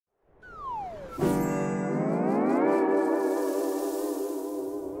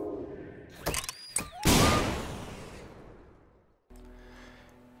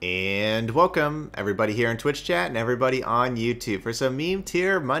And welcome everybody here in Twitch chat and everybody on YouTube for some Meme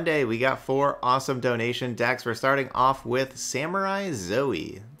Tier Monday. We got 4 awesome donation decks. We're starting off with Samurai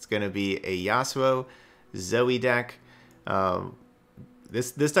Zoe. It's going to be a Yasuo Zoe deck.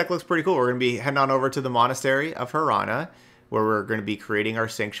 This deck looks pretty cool. We're going to be heading on over to the Monastery of Hirana, where we're going to be creating our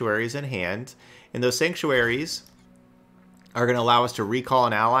sanctuaries in hand. And those sanctuaries are going to allow us to recall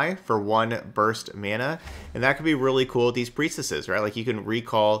an ally for 1 burst mana, and that could be really cool with these priestesses, right? Like you can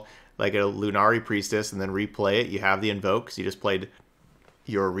recall like a Lunari priestess and then replay it. You have the invoke, so you just played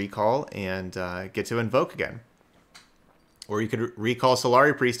your recall and get to invoke again. Or you could recall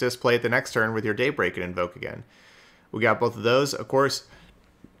Solari priestess, play it the next turn with your Daybreak and invoke again. We got both of those. Of course,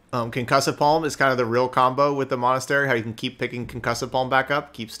 Concussive Palm is kind of the real combo with the Monastery, how you can keep picking Concussive Palm back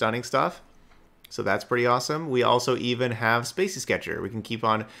up, keep stunning stuff. So that's pretty awesome. We also even have Spacey Sketcher. We can keep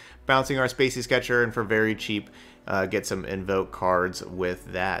on bouncing our Spacey Sketcher and for very cheap get some invoke cards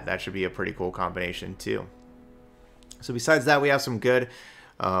with that. That should be a pretty cool combination too. So besides that, we have some good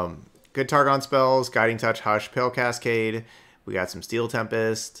Targon spells, Guiding Touch, Hush, Pale Cascade. We got some Steel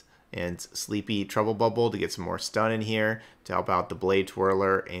Tempest and Sleepy Trouble Bubble to get some more stun in here to help out the Blade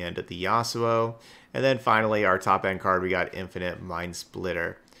Twirler and the Yasuo. And then finally, our top end card, we got Infinite Mind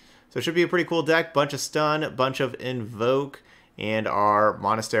Splitter. So it should be a pretty cool deck. Bunch of stun, bunch of invoke, and our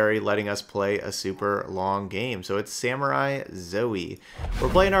Monastery letting us play a super long game. So it's Samurai Zoe. We're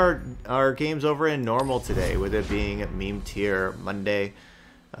playing our games over in normal today, with it being Meme Tier Monday.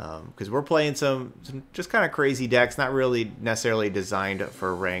 Because we're playing some just kind of crazy decks, not really necessarily designed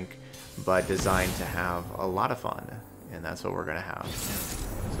for rank, but designed to have a lot of fun. And that's what we're going to have.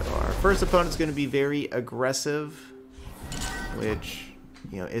 So our first opponent's going to be very aggressive, which,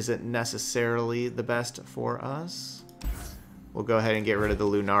 you know, isn't necessarily the best for us. We'll go ahead and get rid of the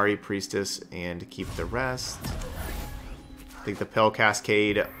Lunari Priestess and keep the rest. I think the Pale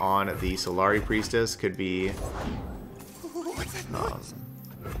Cascade on the Solari Priestess could be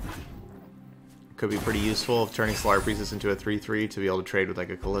pretty useful, of turning Solari Priestess into a 3/3 to be able to trade with like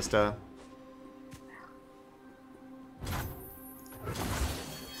a Callista.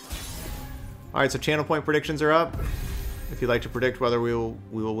 Alright, so channel point predictions are up. If you'd like to predict whether we will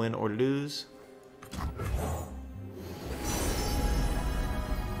win or lose. I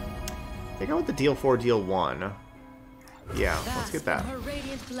think I want the deal 4, deal 1. Yeah, let's get that. Her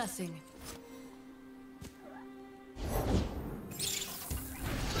radiant blessing.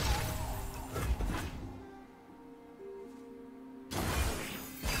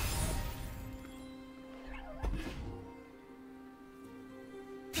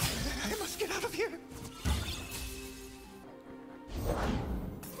 I must get out of here.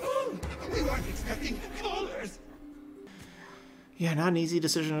 We weren't expecting callers. Yeah, not an easy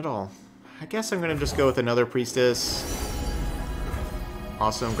decision at all. I guess I'm going to just go with another Priestess.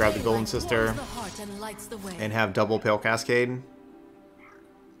 Awesome, grab the Golden Sister. And have double Pale Cascade.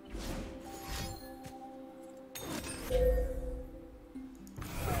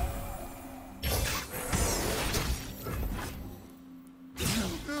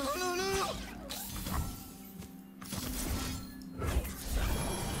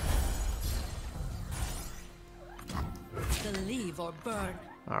 Leave or burn.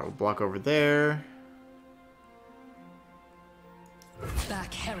 Alright, we'll block over there.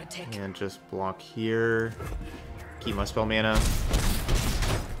 Back, heretic. And just block here. Keep my spell mana.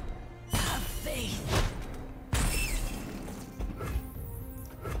 Have faith.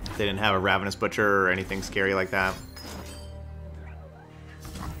 They didn't have a Ravenous Butcher or anything scary like that.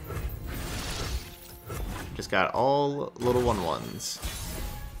 Just got all little 1/1s.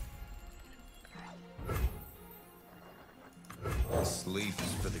 Sleep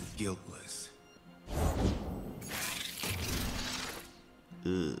is for the guiltless.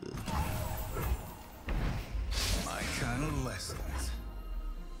 Ugh. My kind of lessons.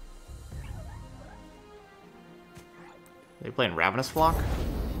 They playing Ravenous Flock?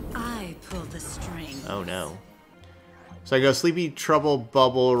 I pull the strings. Oh no. So I go Sleepy Trouble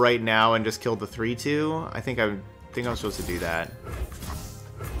Bubble right now and just kill the 3/2. I think I'm supposed to do that.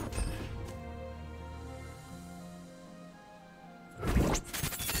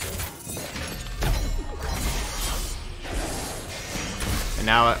 And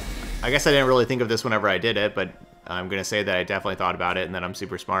now, I guess I didn't really think of this whenever I did it, but I'm going to say that I definitely thought about it and that I'm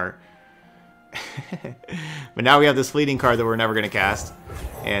super smart. But now we have this fleeting card that we're never going to cast.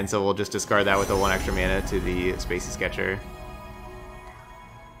 And so we'll just discard that with the 1 extra mana to the Spacey Sketcher.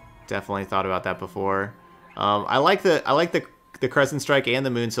 Definitely thought about that before. I like the Crescent Strike and the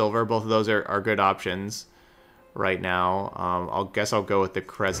Moon Silver. Both of those are good options right now. I'll guess I'll go with the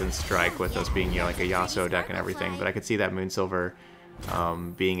Crescent Strike with us being, you know, like a Yasuo deck and everything. But I could see that Moon Silver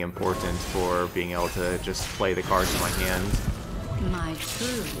being important for being able to just play the cards in my hand. My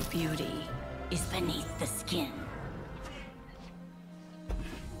true beauty is beneath the skin.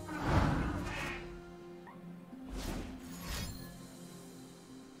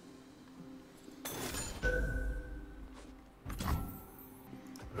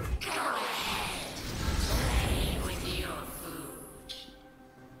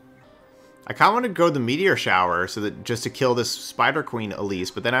 I kind of want to go the Meteor Shower so that just to kill this Spider Queen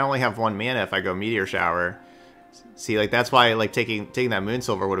Elise, but then I only have 1 mana if I go Meteor Shower. See, like that's why like taking that Moon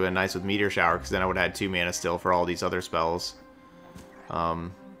Silver would have been nice with Meteor Shower, because then I would have had 2 mana still for all these other spells. But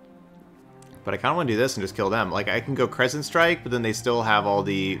I kind of want to do this and just kill them. Like I can go Crescent Strike, but then they still have all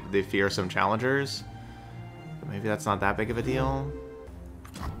the fearsome challengers. But maybe that's not that big of a deal.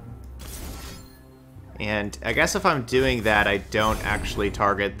 And I guess if I'm doing that, I don't actually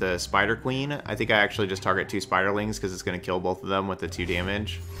target the Spider Queen. I think I actually just target 2 Spiderlings because it's going to kill both of them with the 2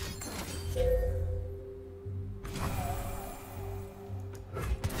 damage.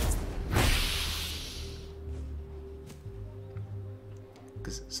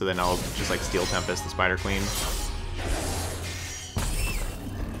 So then I'll just like Steel Tempest the Spider Queen.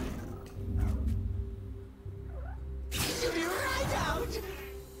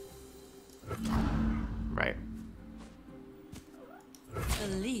 Right.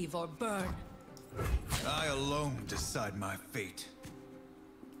 Believe or burn. I alone decide my fate.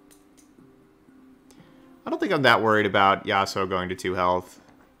 I don't think I'm that worried about Yasuo going to 2 health.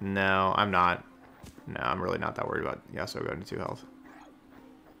 No, I'm not. No, I'm really not that worried about Yasuo going to 2 health.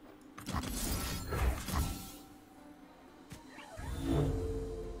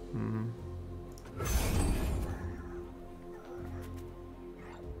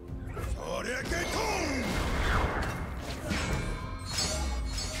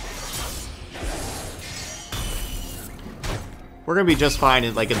 We're gonna be just fine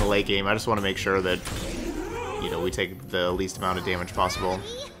in, like in the late game. I just want to make sure that, you know, we take the least amount of damage possible.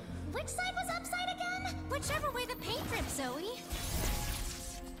 Which side was upside again? Whichever way the paint drips, Zoe.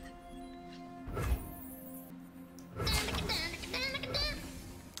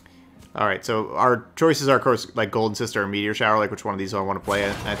 Alright, so our choices are, of course, like Golden Sister or Meteor Shower. Like, which one of these do I want to play?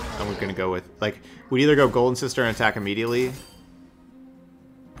 I'm going to go with, like, we'd either go Golden Sister and attack immediately.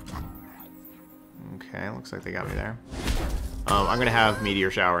 Okay, looks like they got me there. I'm going to have Meteor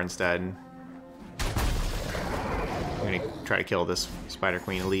Shower instead. I'm going to try to kill this Spider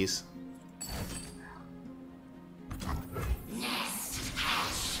Queen Elise.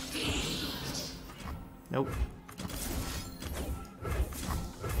 Nope.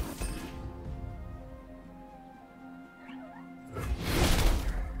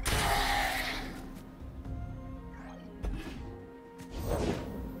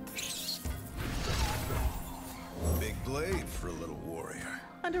 Big blade for a little warrior.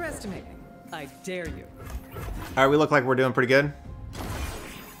 Underestimating. I dare you. Alright, we look like we're doing pretty good.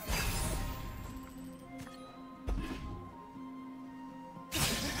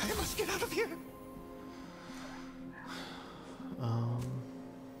 I must get out of here. Oh,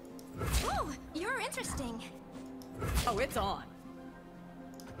 you're interesting. Oh, it's on.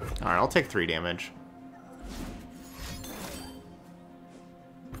 Alright, I'll take 3 damage.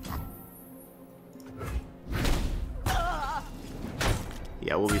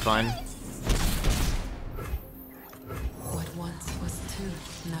 Yeah, we'll be fine. What once was 2,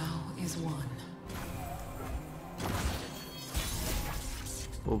 now is 1.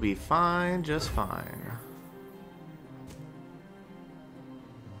 We'll be fine, just fine.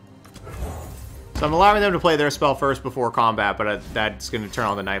 So I'm allowing them to play their spell first before combat, but that's going to turn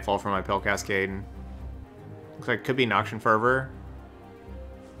on the Nightfall for my Pale Cascade. Looks like it could be Noxian Fervor.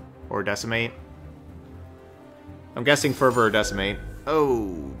 Or Decimate. I'm guessing Fervor or Decimate.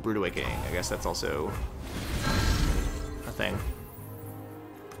 Oh, Brood Awakening. I guess that's also a thing.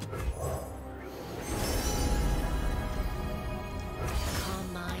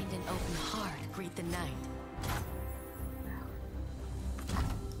 Calm mind and open heart greet the night.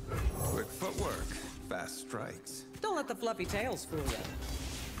 Quick footwork, fast strikes. Don't let the fluffy tails fool you.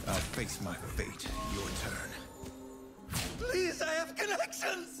 I'll face my fate. Your turn. Please, I have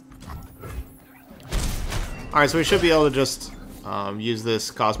connections. Alright, so we should be able to just use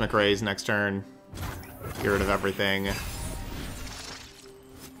this Cosmic Rays next turn. Get rid of everything.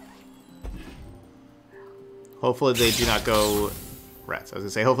 Hopefully they do not go... Rats, I was going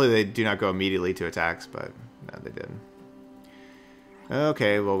to say, hopefully they do not go immediately to attacks, but no, they didn't.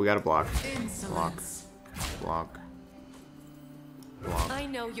 Okay, well, we got to block. Block. Block. Block. I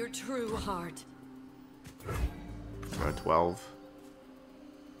know your true heart. Go to 12.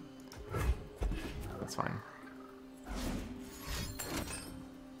 That's fine.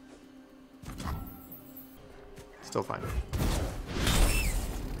 Still fine.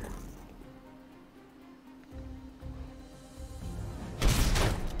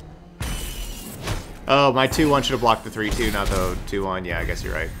 Oh, my 2-1 should have blocked the 3-2, not the 2-1. Yeah, I guess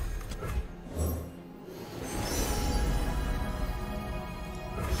you're right.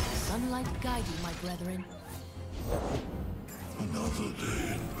 Sunlight guide you, my brethren. Another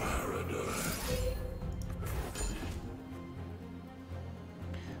day in paradise.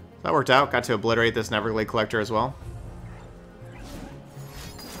 That worked out. Got to obliterate this Neverglade Collector as well.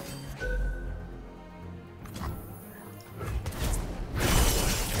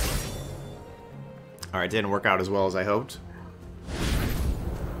 Alright, didn't work out as well as I hoped.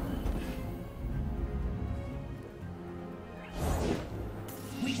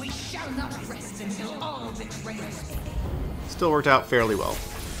 We shall not rest until all betrayers. Still worked out fairly well.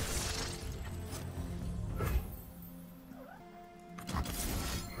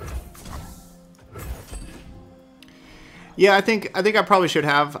 Yeah, I think I probably should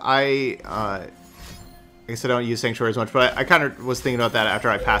have. I guess I don't use Sanctuary as much, but I kind of was thinking about that after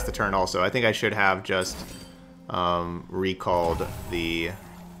I passed the turn also. I think I should have just recalled the...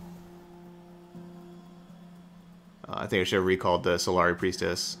 I think I should have recalled the Solari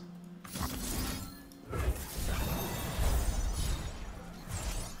Priestess.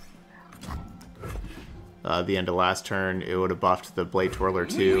 The end of last turn, it would have buffed the Blade Twirler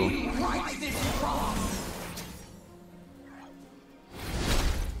too.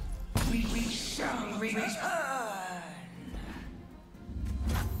 We shall return.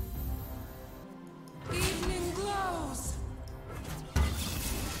 Evening glows.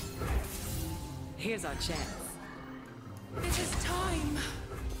 Here's our chance. It is time.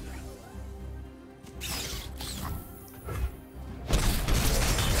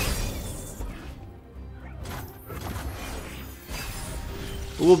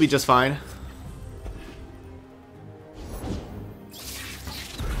 We'll be just fine.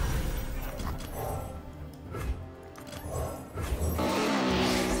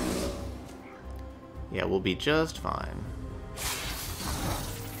 Yeah, we'll be just fine.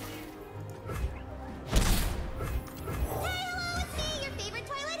 Your favorite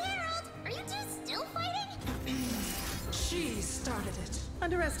Twilight Herald. Are you two still fighting? She started it.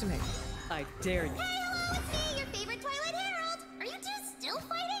 Underestimate. I dare you. Hey, hello, it's me, your favorite Twilight Herald. Are you two still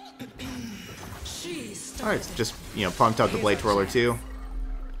fighting? She started Alright, just, you know, pumped out the Blade Twirler too.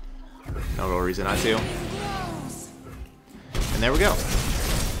 No real reason not to. it. Glows. And there we go.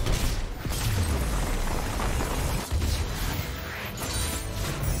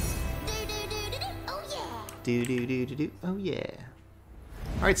 Oh yeah. Do. Oh yeah.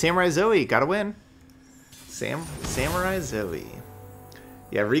 Alright, Samurai Zoe, gotta win. Samurai Zoe.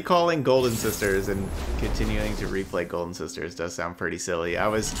 Yeah, recalling Golden Sisters and continuing to replay Golden Sisters does sound pretty silly. I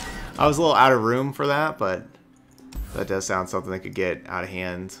was a little out of room for that, but that does sound something that could get out of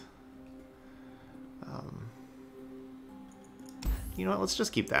hand. You know what? Let's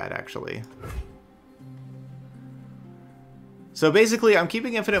just keep that, actually. So basically, I'm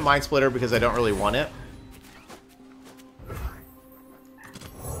keeping Infinite Mind Splitter because I don't really want it.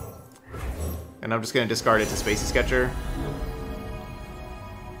 And I'm just going to discard it to Spacey Sketcher.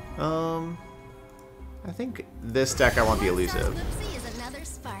 I think this deck I want the Elusive. Lipsy is another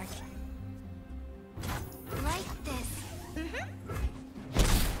spark. Like this.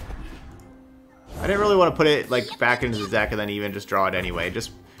 I didn't really want to put it like back into the deck and then even just draw it anyway.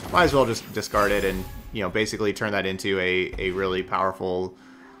 Just might as well just discard it and, you know, basically turn that into a really powerful,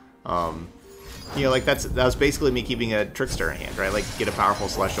 you know, like that was basically me keeping a Trickster in hand, right? Like get a powerful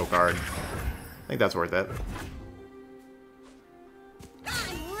Celestial card. I think that's worth it.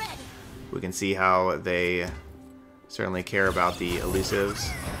 I'm ready. We can see how they certainly care about the Elusives.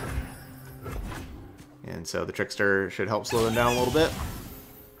 And so the Trickster should help slow them down a little bit.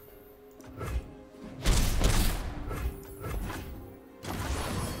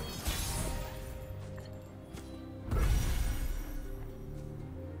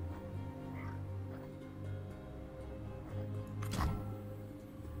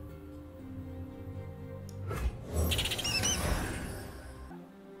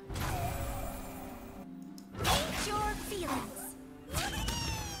 Ain't your feelings.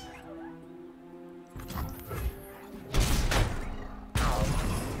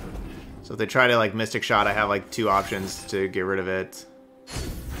 So if they try to like Mystic Shot, I have like two options to get rid of it.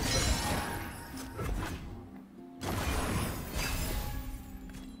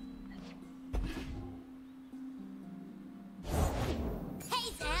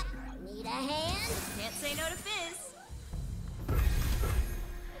 Hey, Zap. Need a hand? Can't say no to Fizz.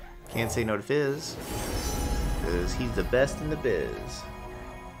 Can't say no to Fizz, because he's the best in the biz.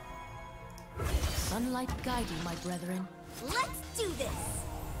 one light guide you, my brethren. Let's do this!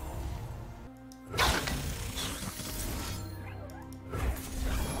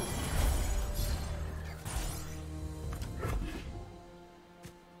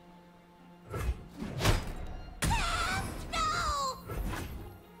 No!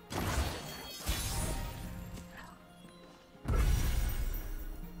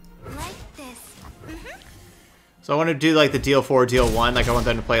 Like this. So I want to do like the deal 4, deal 1. Like I want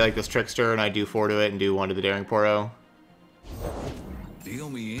them to play like this Trickster, and I do 4 to it and do 1 to the Daring Poro. Deal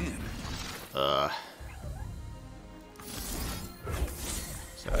me in. So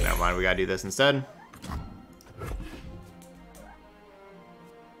never mind, we gotta do this instead.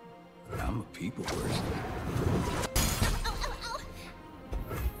 I'm a people person.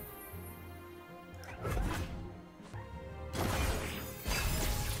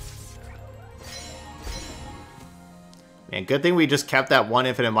 Man, good thing we just kept that one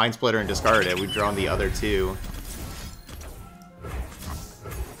Infinite Mind Splitter and discarded it. We've drawn the other 2.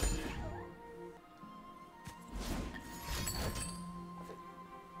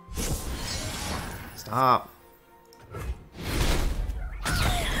 Stop.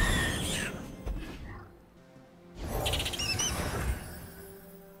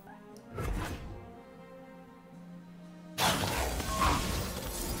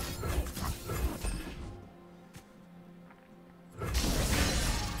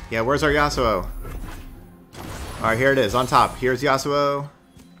 Yeah, where's our Yasuo? Alright, here it is, on top. Here's Yasuo.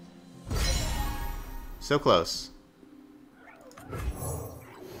 So close.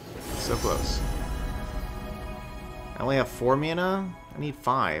 So close. I only have 4 mana? I need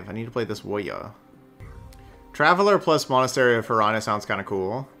 5. I need to play this Warrior. Traveler plus Monastery of Firana sounds kind of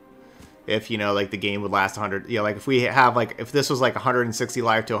cool. If, you know, like the game would last 100... Yeah, like if we have, like, if this was like 160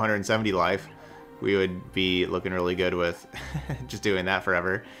 life to 170 life, we would be looking really good with just doing that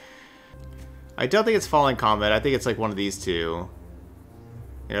forever. I don't think it's Fallen Combat. I think it's like one of these two.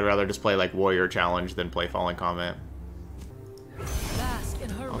 I'd rather just play like Warrior Challenge than play Fallen Combat.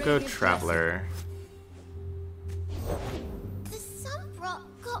 I'll go Traveler. The sunbrock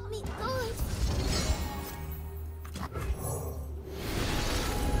got me good.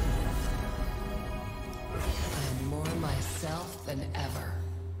 I'm more myself than ever.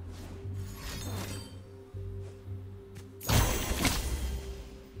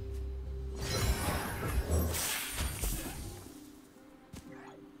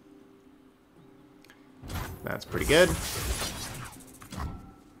 That's pretty good.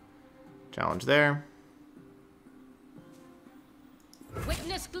 Challenge there.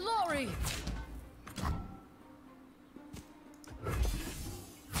 Witness glory!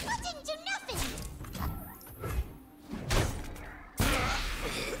 That didn't do nothing!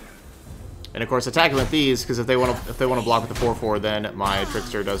 And of course, attacking with these, because if they want to block with the 4/4, then my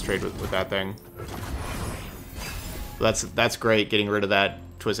Trickster does trade with that thing. So that's great, getting rid of that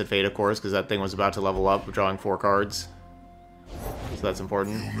Twisted Fate, of course, because that thing was about to level up, drawing 4 cards. So that's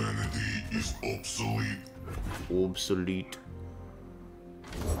important. Humanity is obsolete. Obsolete.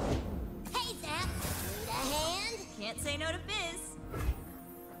 Hey, Zap! Need a hand? Can't say no to Biz.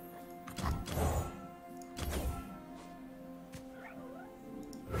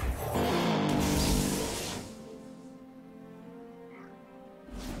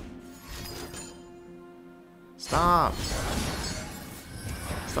 Stop.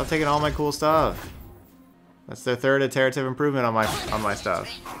 Stop taking all my cool stuff. That's their 3rd iterative improvement on my stuff.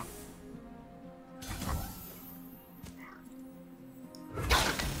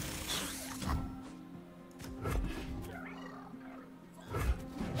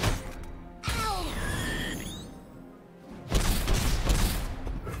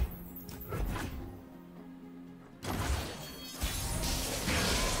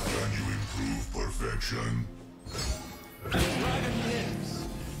 Can you improve perfection?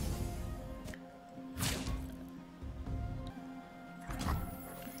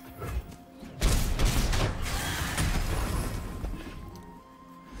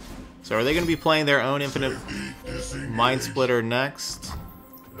 So are they going to be playing their own Infinite Mind Splitter next?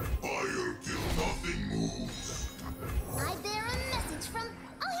 Fire till nothing moves. I bear a message from...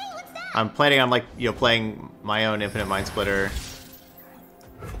 Oh, hey, what's that? I'm planning on, like, you know, playing my own Infinite Mind Splitter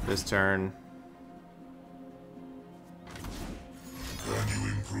this turn. Can you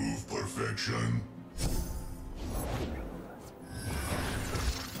improve perfection?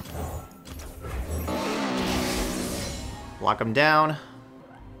 Lock them down.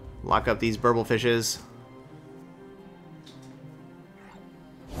 Lock up these burble fishes.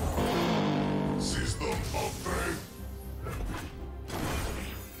 System upgrade.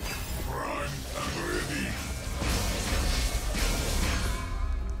 Prime and ready.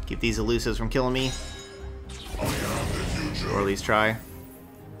 Keep these elusives from killing me. least try.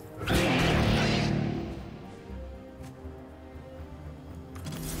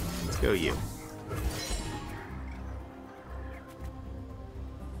 Let's go you.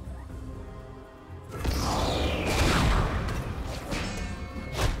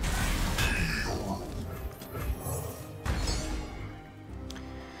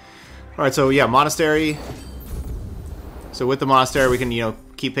 Alright, so yeah, Monastery. So with the Monastery, we can, you know,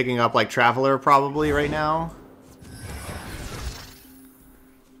 keep picking up, like, Traveler probably right now.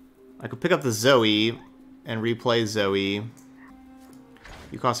 I could pick up the Zoe and replay Zoe.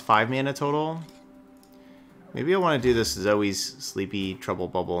 You cost 5 mana total. Maybe I want to do this Zoe's Sleepy Trouble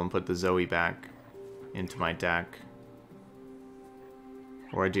Bubble and put the Zoe back into my deck.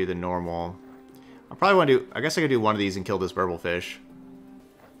 Or I do the normal. I probably want to do... I guess I could do one of these and kill this Burblefish.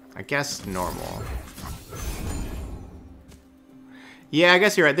 I guess normal. Yeah, I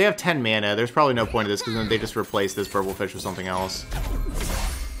guess you're right. They have 10 mana. There's probably no point to this because then they just replace this Burblefish with something else.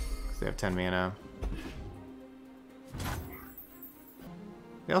 They have 10 mana.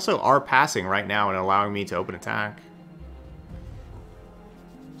 They also are passing right now and allowing me to open attack.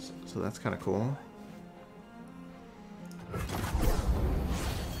 So that's kind of cool.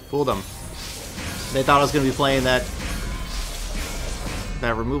 Fooled them. They thought I was going to be playing that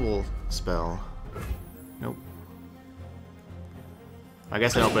removal spell. Nope. I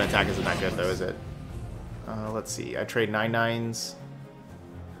guess an open attack isn't that good though, is it? Let's see. I trade 9/9s.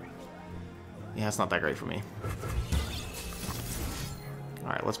 Yeah, it's not that great for me.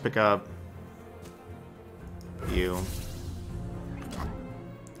 Alright, let's pick up you.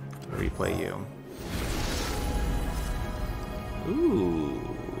 Replay you. Ooh.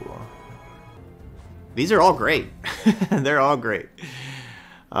 These are all great. They're all great.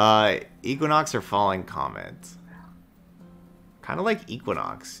 Equinox or Falling Comet? Kind of like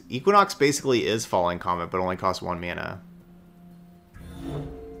Equinox. Equinox basically is Falling Comet, but only costs 1 mana.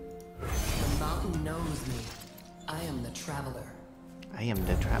 The mountain knows me. I am the traveler. I am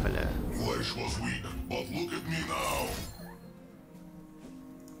the traveler. Flesh was weak, but look at me now.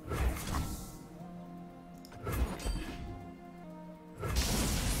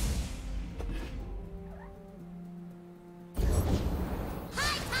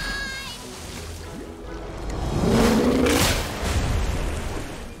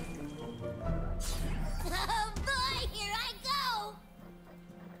 Oh boy, here I go!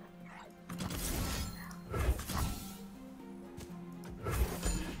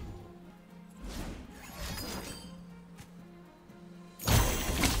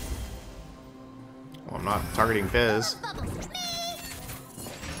 Well, I'm not targeting Fizz. Bubbles, me!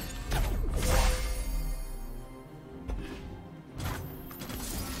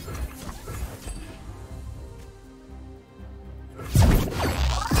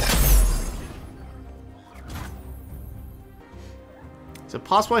 Is it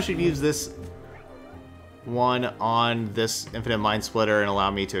possible I should use this one on this Infinite Mind Splitter and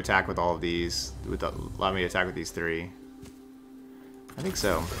allow me to attack with all of these? Allow me to attack with these 3? I think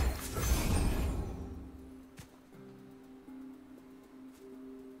so.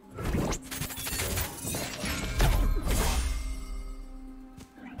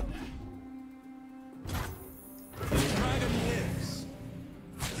 Dragon lives.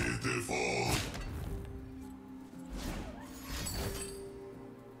 Did they fall?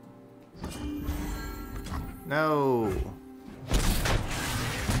 No. My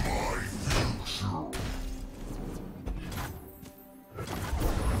future.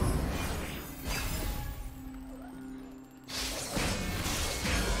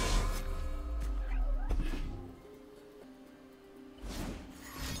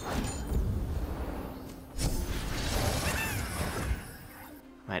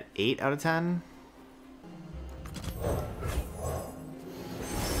 I'm at 8 out of 10.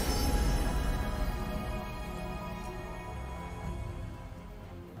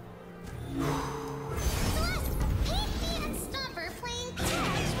 Paint me and Stomper playing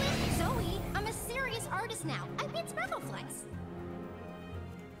tags with Zoe. I'm a serious artist now. I beat Sparkleflex.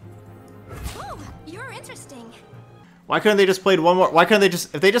 Oh, you're interesting. Why couldn't they just played one more? Why couldn't they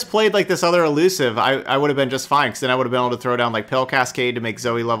just, if they just played like this other elusive, I would have been just fine, because then I would have been able to throw down like Pale Cascade to make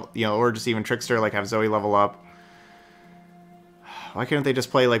Zoe level, you know, or just even Trickster, like have Zoe level up. Why couldn't they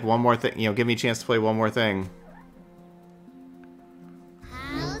just play like one more thing, you know, give me a chance to play one more thing?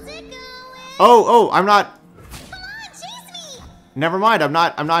 How's it going? Oh, I'm not, Come on, chase me! never mind, I'm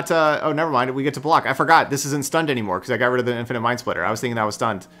not, oh, never mind, we get to block. I forgot, this isn't stunned anymore, because I got rid of the Infinite Mind Splitter. I was thinking that was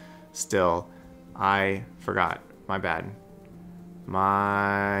stunned. Still, I forgot. My bad.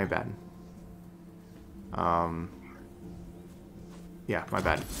 My bad. Yeah, my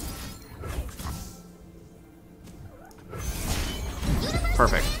bad.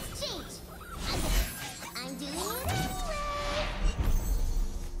 perfect. I'm doing it anyway.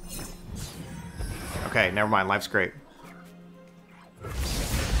 Okay, never mind. Life's great. I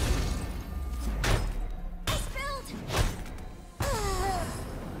spilled.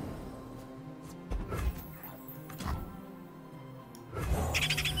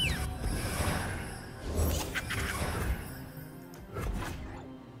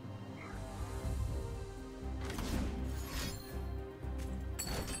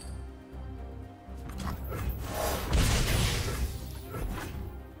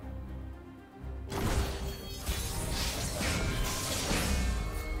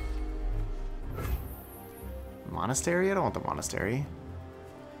 Monastery? I don't want the monastery.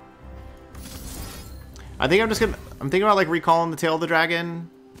 I think I'm just gonna... I'm thinking about, like, recalling the Tail of the Dragon.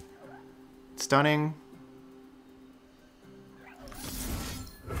 Stunning.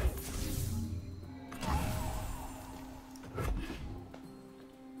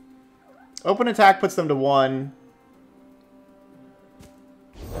 Open attack puts them to 1.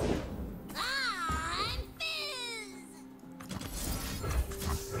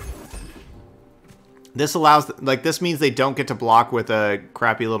 This allows, like, this means they don't get to block with a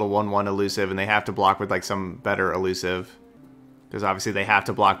crappy little 1/1 elusive, and they have to block with, like, some better elusive. Because obviously they have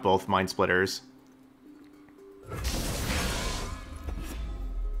to block both Mind Splitters.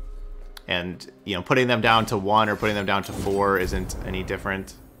 And, you know, putting them down to 1 or putting them down to 4 isn't any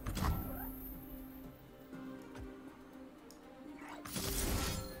different.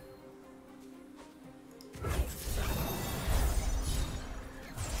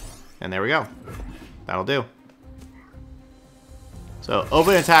 And there we go. That'll do. So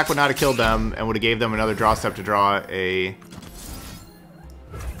open attack would not have killed them and would have gave them another draw step to draw a...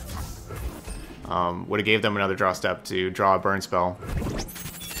 would have gave them another draw step to draw a burn spell.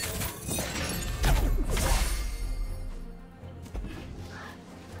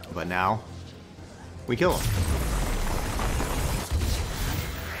 But now, we kill him.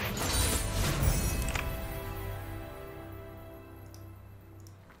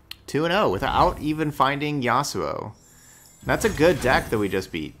 Two 2-0 without even finding Yasuo. That's a good deck that we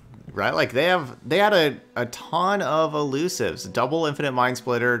just beat, right? Like they had a ton of elusives. Double Infinite Mind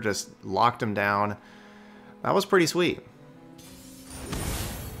Splitter just locked them down. That was pretty sweet.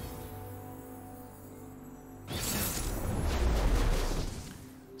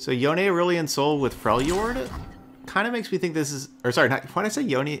 So Ionia Aurelian Soul with Freljord kind of makes me think this is, or sorry, not, why did I say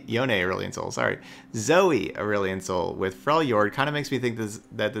Ionia Aurelian Soul? Sorry, Zoe Aurelian Soul with Freljord kind of makes me think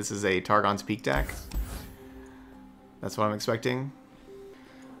that this is a Targon's Peak deck. That's what I'm expecting.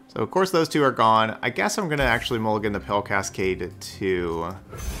 So of course those two are gone. I guess I'm gonna actually mulligan the Pale Cascade too,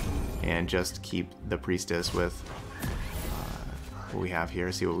 and just keep the Priestess with what we have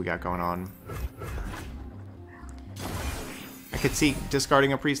here. See what we got going on. I could see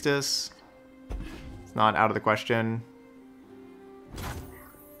discarding a Priestess. It's not out of the question.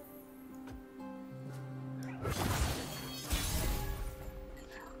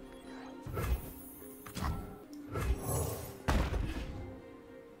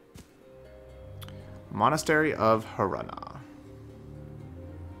 Monastery of Harana.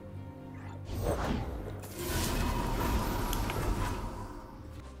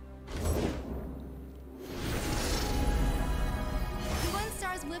 One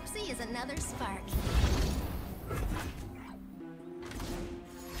star's whoopsie is another spark.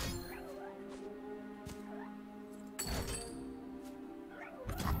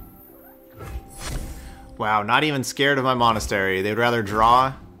 Wow, not even scared of my monastery. They'd rather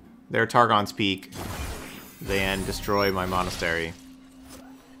draw their Targon's Peak than destroy my monastery.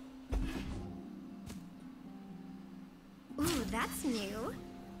 Ooh, that's new.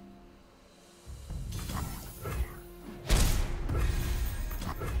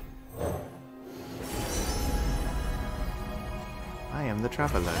 I am the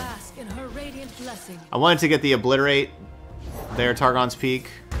traveler. Bask in her radiant blessing. I wanted to get the Obliterate there, Targon's Peak.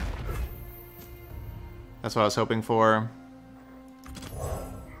 That's what I was hoping for.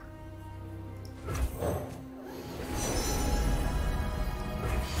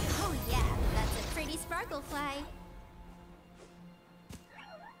 Oh yeah, that's a pretty sparkle fly.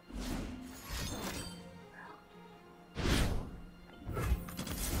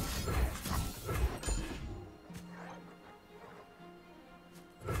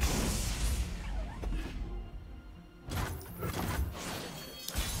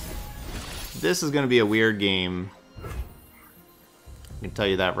 This is going to be a weird game. I can tell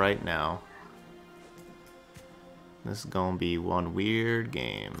you that right now. This is going to be one weird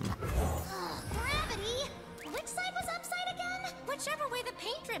game. Gravity? Which side was upside again? Whichever way the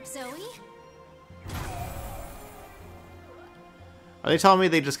paint drips, Zoe. Are they telling me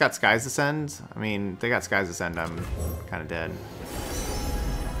they just got Skies Ascend? I mean, they got Skies Ascend, I'm kind of dead.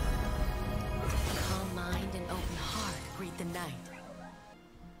 Calm mind and open heart greet the night.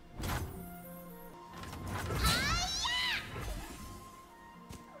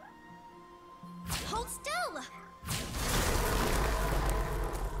 Hold still!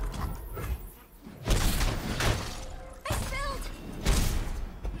 I spilled!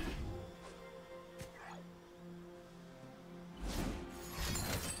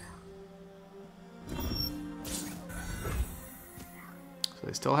 So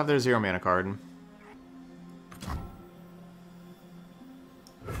they still have their 0 mana card.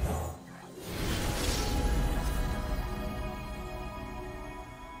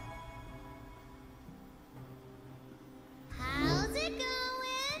 How's it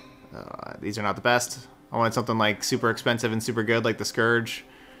going? These are not the best. I wanted something like super expensive and super good, like the Scourge.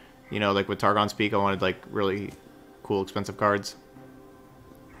 You know, like with Targon's Peak, I wanted like really cool, expensive cards.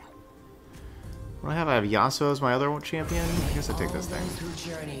 What do I have? I have Yasuo as my other champion. I guess I'll take this thing. All those who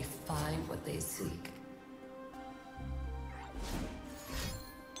journey find what they seek.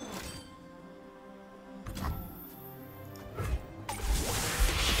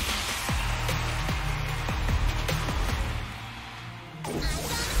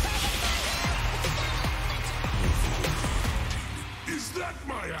 Is that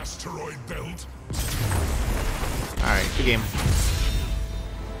my asteroid belt? Alright, good game.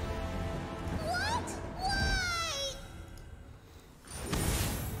 What? Why?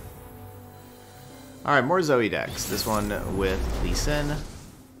 Alright, more Zoe decks. This one with Lee Sin.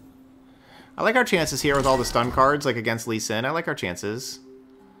 I like our chances here with all the stun cards, like against Lee Sin. I like our chances.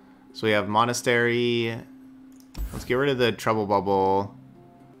 So we have Monastery. Let's get rid of the Trouble Bubble.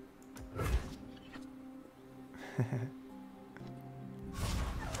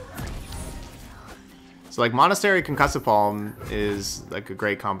 So like Monastery Concussive Palm is like a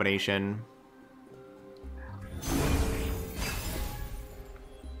great combination.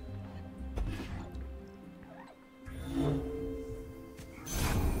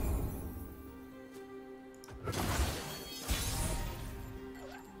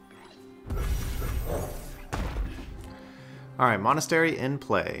 Alright, Monastery in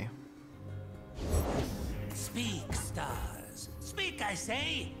play. Speak, stars. Speak, I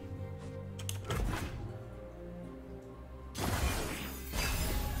say.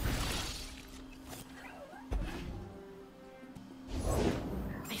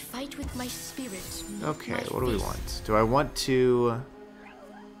 I fight with my spirit. Okay, what do we want? Do I want to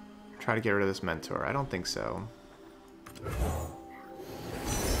try to get rid of this Mentor? I don't think so.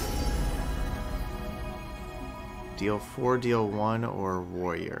 Deal 4, deal 1, or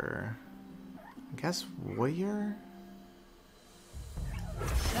Warrior? I guess Warrior?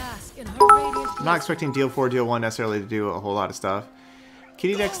 Bask in her radiant I'm not expecting deal 4, deal 1 necessarily to do a whole lot of stuff.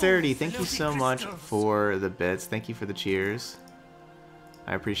 Kitty Dexterity, thank you so much for the bits. Thank you for the cheers.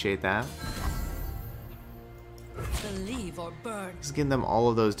 I appreciate that. believe or burn. Just getting them all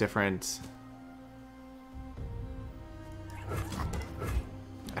of those different...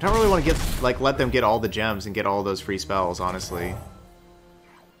 I don't really want to get let them get all the gems and get all those free spells, honestly.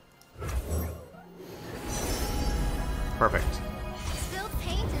 Perfect. Spilled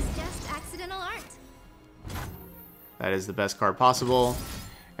paint is just accidental art. That is the best card possible.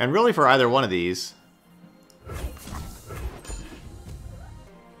 And really for either one of these.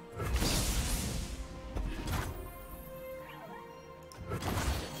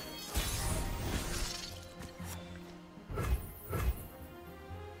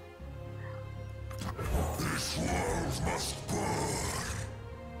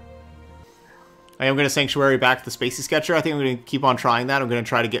 I am going to Sanctuary back the Spacey Sketcher. I think I'm going to keep on trying that. I'm going to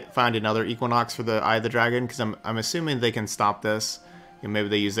try to find another Equinox for the Eye of the Dragon, because I'm assuming they can stop this. You know, maybe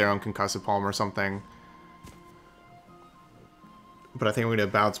they use their own Concussive Palm or something. But I think I'm going to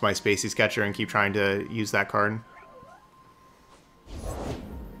bounce my Spacey Sketcher and keep trying to use that card.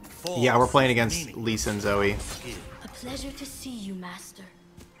 Yeah, we're playing against Lisa and Zoe. A pleasure to see you, Master.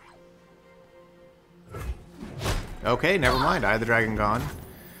 Okay, never mind. Eye of the Dragon gone.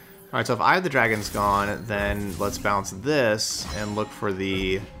 Alright, so if Eye of the Dragon's gone, then let's bounce this and look for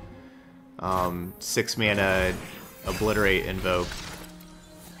the 6 mana Obliterate Invoke.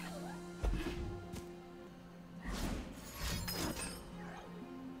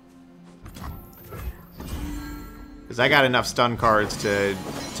 Because I got enough stun cards to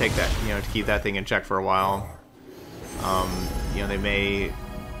take that, you know, to keep that thing in check for a while. You know, they may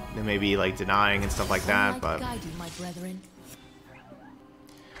be like denying and stuff like that, but Guide you, my brethren.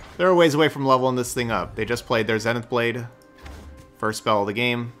 they're a ways away from leveling this thing up. They just played their Zenith Blade, first spell of the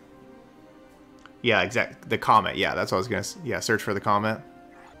game. Yeah, exact. The comet. Yeah, that's what I was gonna. Yeah, search for the comet.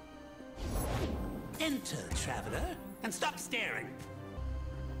 Enter, traveler, and stop staring.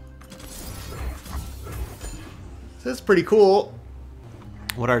 So that's pretty cool.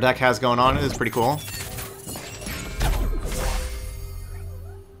 What our deck has going on is pretty cool.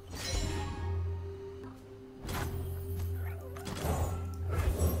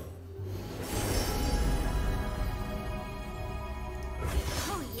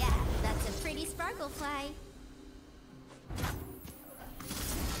 Oh yeah, that's a pretty sparkle fly.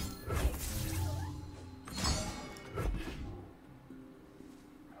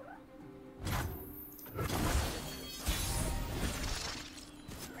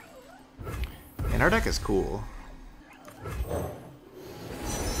 And our deck is cool.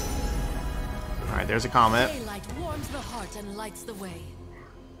 Alright, there's a comet. Daylight warms the heart and lights the way.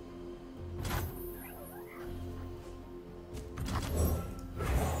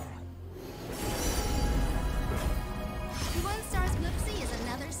 One star's Whoopsie is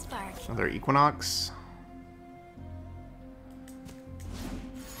another spark. Another Equinox.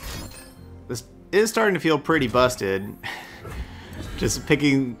 This is starting to feel pretty busted. Just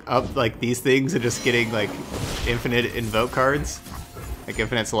picking up like these things and just getting like infinite invoke cards, like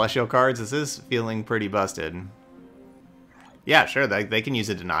infinite celestial cards. This is feeling pretty busted. Yeah, sure, they can use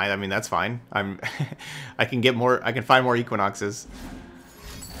a deny. I mean, that's fine. I can get more. I can find more Equinoxes.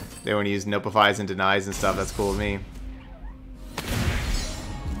 They want to use nopifies and denies and stuff. That's cool with me.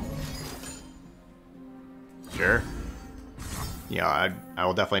 Sure. Yeah, I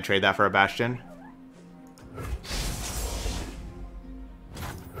will definitely trade that for a Bastion.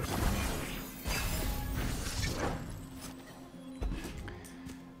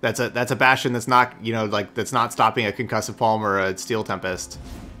 That's a Bastion that's not, you know, like that's not stopping a Concussive Palm or a Steel Tempest.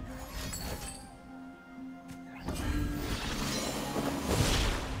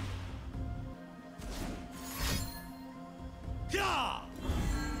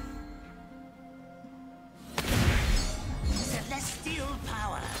 Celestial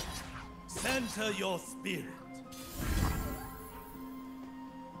power. Center your spirit.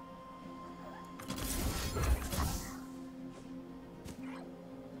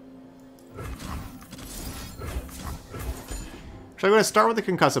 So I'm going to start with the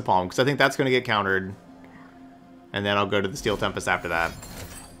Concussive Palm, because I think that's going to get countered. And then I'll go to the Steel Tempest after that.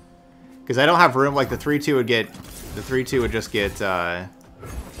 Because I don't have room, like the 3-2 would get... The 3-2 would just get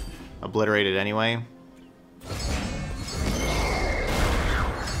obliterated anyway.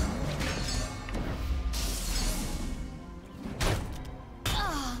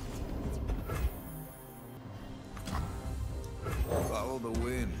 Follow the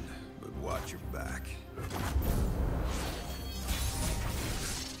wind, but watch your back.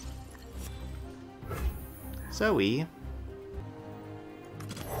 Zoe.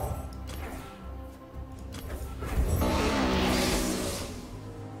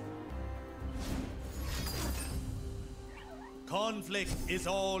 Conflict is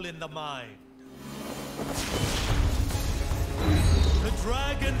all in the mind. The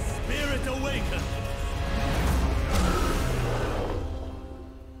dragon spirit awakens.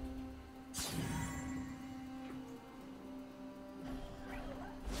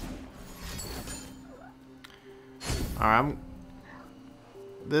 Alright,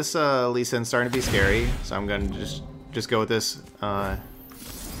 this Lee Sin's starting to be scary, so I'm gonna just go with this. No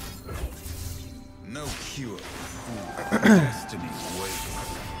cure. Destiny's waiting.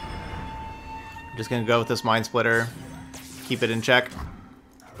 Just gonna go with this Mind Splitter, keep it in check.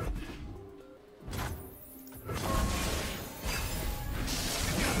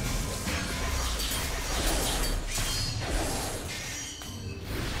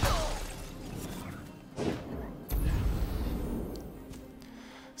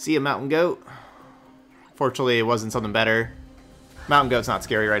 See a Mountain Goat. Fortunately, it wasn't something better. Mountain Goat's not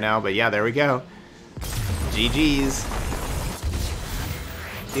scary right now, but yeah, there we go. GG's.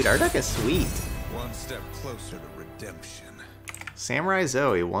 Dude, our deck is sweet. One step closer to redemption. Samurai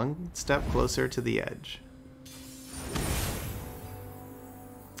Zoe, one step closer to the edge.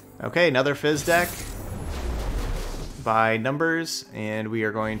 Okay, another Fizz deck by numbers, and we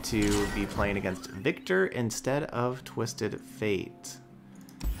are going to be playing against Victor instead of Twisted Fate.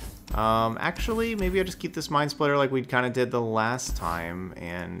 Actually, maybe I'll just keep this Mind Splitter like we kind of did the last time,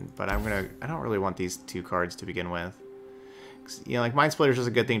 but I don't really want these two cards to begin with. You know, like Mind Splitter is just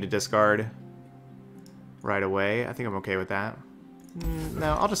a good thing to discard right away. I think I'm okay with that.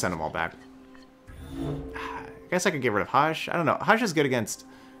 No, I'll just send them all back. I guess I could get rid of Hush. I don't know. Hush is good against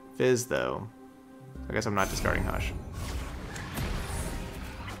Fizz, though. I guess I'm not discarding Hush.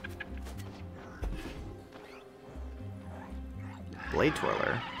 Let Blade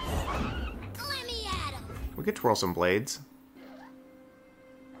Twirler. me We could twirl some blades.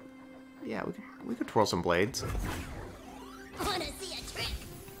 Yeah, we could twirl some blades. Wanna see a trick?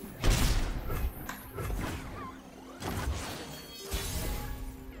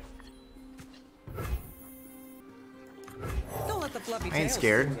 Don't let the fluffy I ain't tails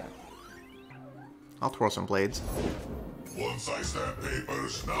scared. fool ya. I'll twirl some blades. Once I stamp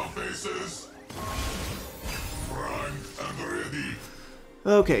papers, now faces. Primed and ready.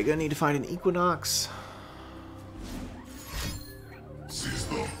 Okay, gonna need to find an Equinox.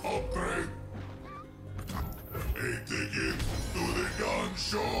 System upgrade. A ticket to the gun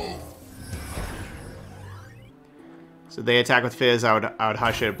show. So they attack with Fizz, I would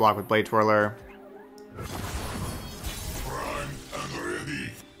hush it, block with Blade Twirler. Primed and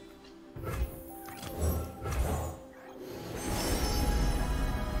ready.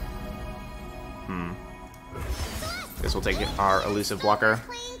 This will take our elusive blocker.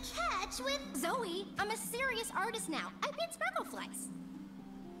 Playing catch with Zoe. I'm a serious artist now. I paint sparkle flies.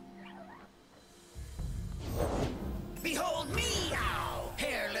 Behold me now,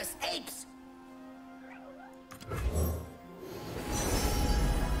 hairless apes! Oh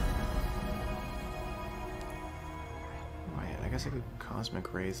yeah, I guess I could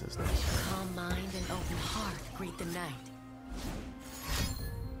Cosmic Rays this next turn. Calm mind and open heart greet the night.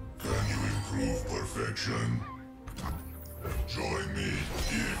 Can you improve perfection? Join me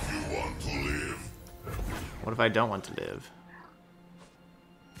if you want to live. What if I don't want to live?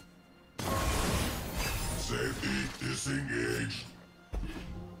 Safety disengaged.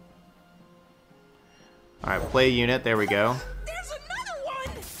 Alright, play a unit, there we go. There's another one!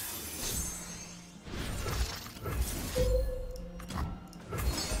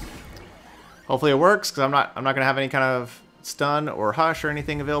 Hopefully it works, because I'm not gonna have any kind of stun or hush or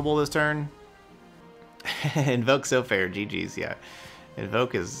anything available this turn. Invoke so fair, GG's, yeah.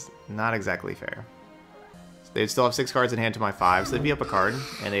 Invoke is not exactly fair. So they'd still have 6 cards in hand to my 5, so they'd be up a card,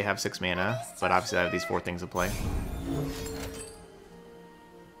 and they have 6 mana, but obviously I have these 4 things to play.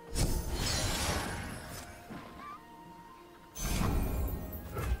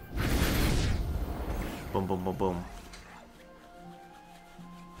 Boom, boom, boom, boom.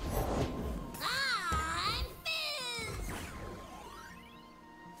 I'm Fizz.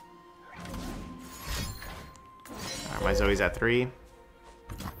 Alright, my Zoe's at 3.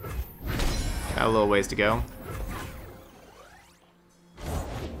 Got a little ways to go.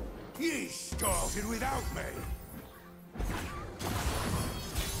 You started without me.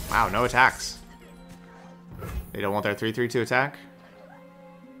 Wow, no attacks. They don't want their 3/3 to attack?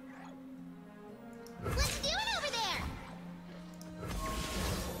 Let's do it over there.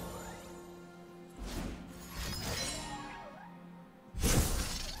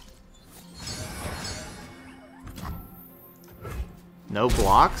 No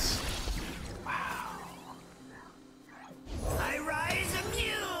blocks? I rise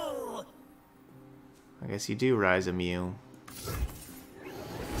anew! I guess you do rise a Mew.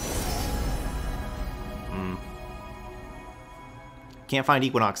 Can't find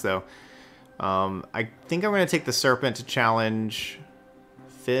Equinox though. I think I'm going to take the Serpent to challenge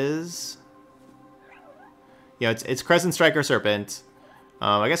Fizz. Yeah, it's Crescent Strike or Serpent.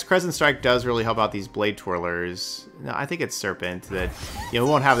 I guess Crescent Strike does really help out these Blade Twirlers. No, I think it's Serpent that, you know,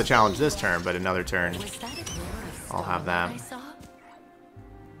 we won't have the challenge this turn, but another turn Was that a lure of I'll have stone that. I saw?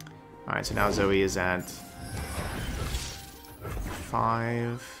 Alright, so now Zoe is at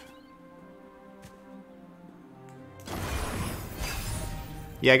 5.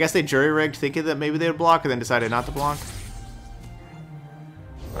 Yeah, I guess they jury-rigged thinking that maybe they would block and then decided not to block.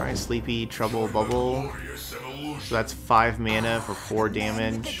 Alright, Sleepy, Trouble, Bubble. Glorious evolution. So that's 5 mana for 4 With the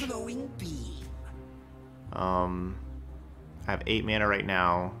damage. glowing beam. I have 8 mana right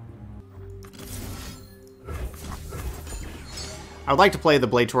now. I would like to play the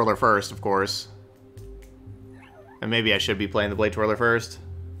Blade Twirler first, of course. And maybe I should be playing the Blade Twirler first.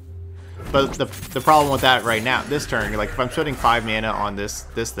 But the problem with that right now, this turn, like if I'm spending 5 mana on this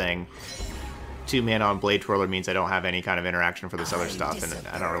thing, 2 mana on Blade Twirler means I don't have any kind of interaction for this other stuff, and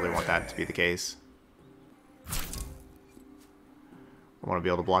I don't really want that to be the case. I want to be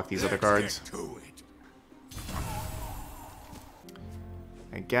able to block these other cards. Get to it.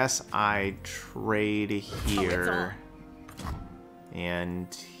 I guess I trade here and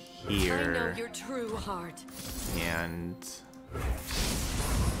I know here your true heart. and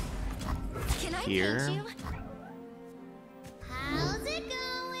Can I here. paint you? How's it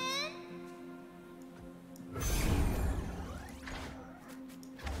going?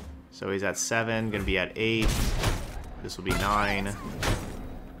 So he's at 7, gonna be at 8. This will be 9.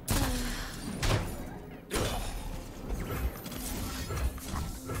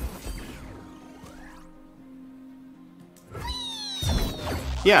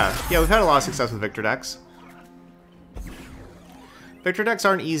 Yeah, we've had a lot of success with Victor decks. Victor decks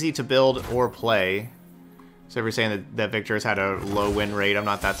aren't easy to build or play. So if you're saying that Victor has had a low win rate, I'm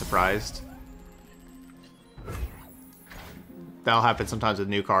not that surprised. That'll happen sometimes with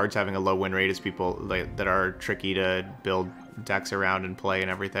new cards, having a low win rate as people that are tricky to build decks around and play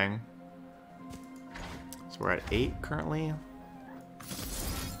and everything. So we're at 8 currently.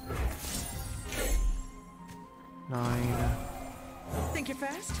 9. Think you're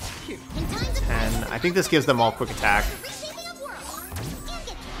fast? Cute. 10. I think this gives them all quick attack.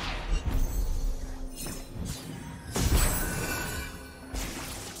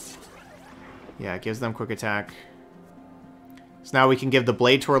 Yeah, it gives them quick attack. So now we can give the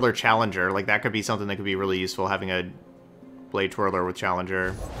Blade Twirler Challenger. Like, that could be something that could be really useful, having a Blade Twirler with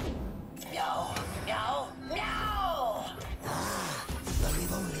Challenger. No, no, no! But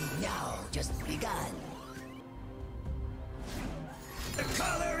we've only now just begun. The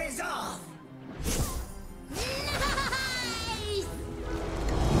color is off! Nice!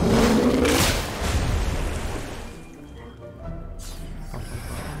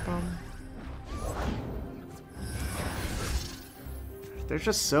 There's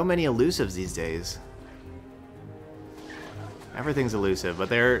just so many elusives these days. Everything's elusive, but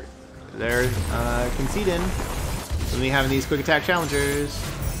they're conceding when we have these quick attack challengers.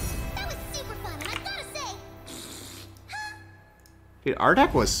 That was super fun, and I gotta say, Dude, our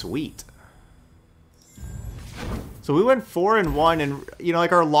deck was sweet. So we went 4-1, and you know,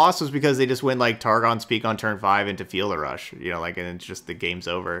 like, our loss was because they just went like Targon Speak on turn 5 into Field Rush. You know, like, and it's just the game's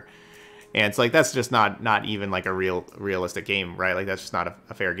over. And it's like, that's just not even like a realistic game, right? Like, that's just not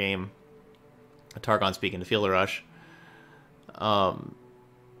a fair game. A Targon Speak into Field Rush.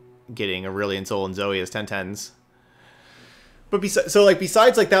 Getting Aurelion Soul and Zoe as 10/10s. But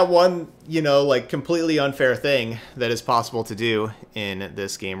besides like that one, you know, like, completely unfair thing that is possible to do in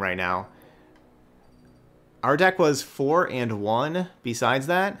this game right now, our deck was 4-1. Besides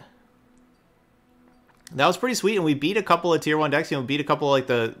that, that was pretty sweet, and we beat a couple of tier 1 decks. You know, beat a couple of, like,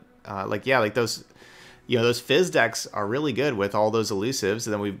 the those, you know, those Fizz decks are really good with all those elusives.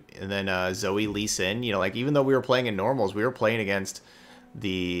 And then Zoe, Lee Sin. You know, like, even though we were playing in normals, we were playing against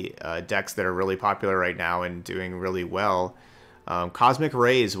the decks that are really popular right now and doing really well. Cosmic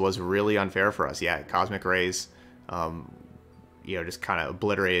Rays was really unfair for us. Yeah, Cosmic Rays, you know, just kind of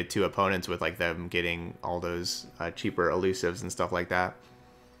obliterated 2 opponents with, like, them getting all those cheaper elusives and stuff like that.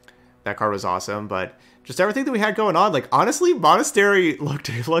 That card was awesome, but just everything that we had going on, like, honestly, Monastery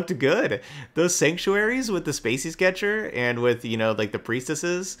looked good. Those Sanctuaries with the Spacey Sketcher and with, you know, like, the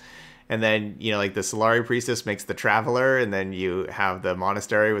Priestesses, and then, you know, like, the Solari Priestess makes the Traveler, and then you have the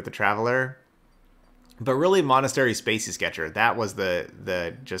Monastery with the Traveler. But really, Monastery Spacey Sketcher, that was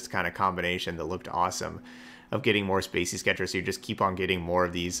the just kind of combination that looked awesome, of getting more Spacey Sketchers, so you just keep on getting more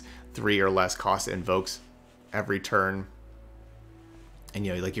of these 3 or less cost invokes every turn. And,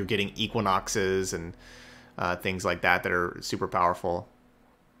 you know, like, you're getting Equinoxes and things like that are super powerful.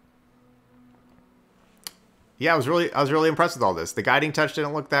 Yeah, I was really impressed with all this. The Guiding Touch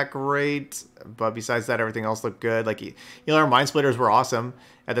didn't look that great, but besides that, everything else looked good. Like, you know, our Mind Splitters were awesome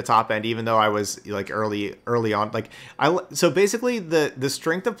at the top end, even though I was, like, early on. Like, so basically, the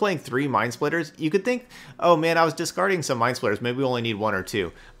strength of playing 3 Mind Splitters, you could think, oh man, I was discarding some Mind Splitters. Maybe we only need 1 or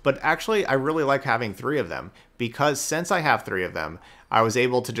 2. But actually, I really like having 3 of them, because since I have 3 of them, I was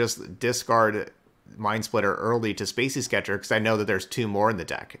able to just discard Mind Splitter early to Spacey Sketcher, because I know that there's 2 more in the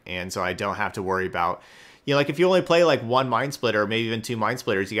deck, and so I don't have to worry about, you know, like, if you only play like 1 Mind Splitter, or maybe even 2 Mind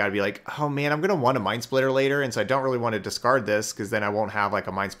Splitters, you got to be like, oh man, I'm going to want a Mind Splitter later, and so I don't really want to discard this, because then I won't have, like,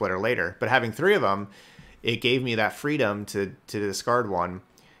 a Mind Splitter later. But having 3 of them, it gave me that freedom to discard 1,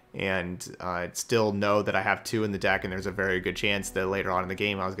 and still know that I have 2 in the deck, and there's a very good chance that later on in the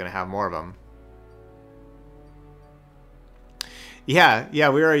game I was going to have more of them. Yeah,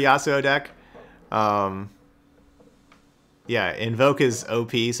 we were a Yasuo deck. Yeah, Invoke is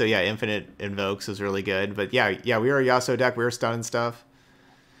OP, so yeah, Infinite Invokes is really good. But yeah, we were a Yasuo deck. We were stunning stuff.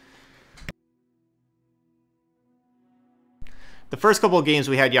 The first couple of games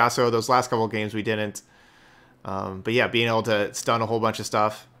we had Yasuo. Those last couple of games we didn't. But yeah, being able to stun a whole bunch of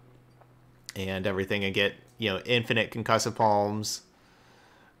stuff and everything, and get, you know, infinite concussive palms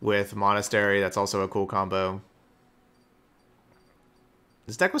with Monastery. That's also a cool combo.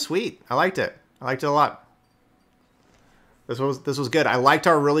 This deck was sweet. I liked it. I liked it a lot. This was good. I liked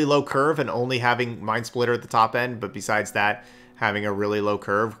our really low curve and only having Mind Splitter at the top end, but besides that, having a really low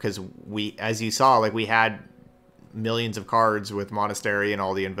curve, because we, as you saw, like, we had millions of cards with Monastery and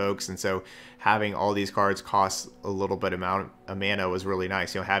all the invokes, and so having all these cards cost a little bit amount of mana was really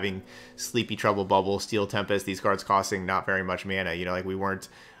nice. You know, having Sleepy Trouble Bubble, Steel Tempest, these cards costing not very much mana. You know, like we weren't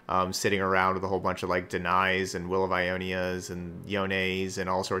sitting around with a whole bunch of like Denies and Will of Ionias and Yones and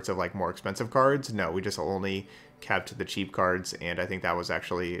all sorts of like more expensive cards. No, we just only kept the cheap cards, and I think that was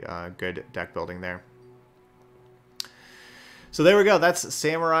actually good deck building there. So there we go. That's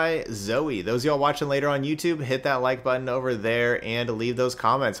Samurai Zoe. Those of y'all watching later on YouTube, hit that like button over there and leave those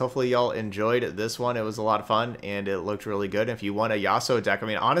comments. Hopefully y'all enjoyed this one. It was a lot of fun and it looked really good. If you want a Yasuo deck, I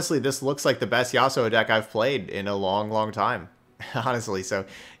mean, honestly, this looks like the best Yasuo deck I've played in a long, long time. Honestly. So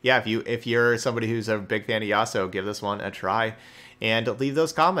yeah, if you're somebody who's a big fan of Yasuo, give this one a try and leave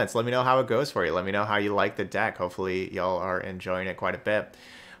those comments. Let me know how it goes for you. Let me know how you like the deck. Hopefully y'all are enjoying it quite a bit.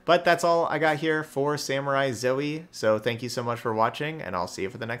 But that's all I got here for Samurai Zoe. So thank you so much for watching, and I'll see you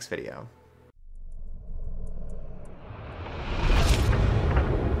for the next video.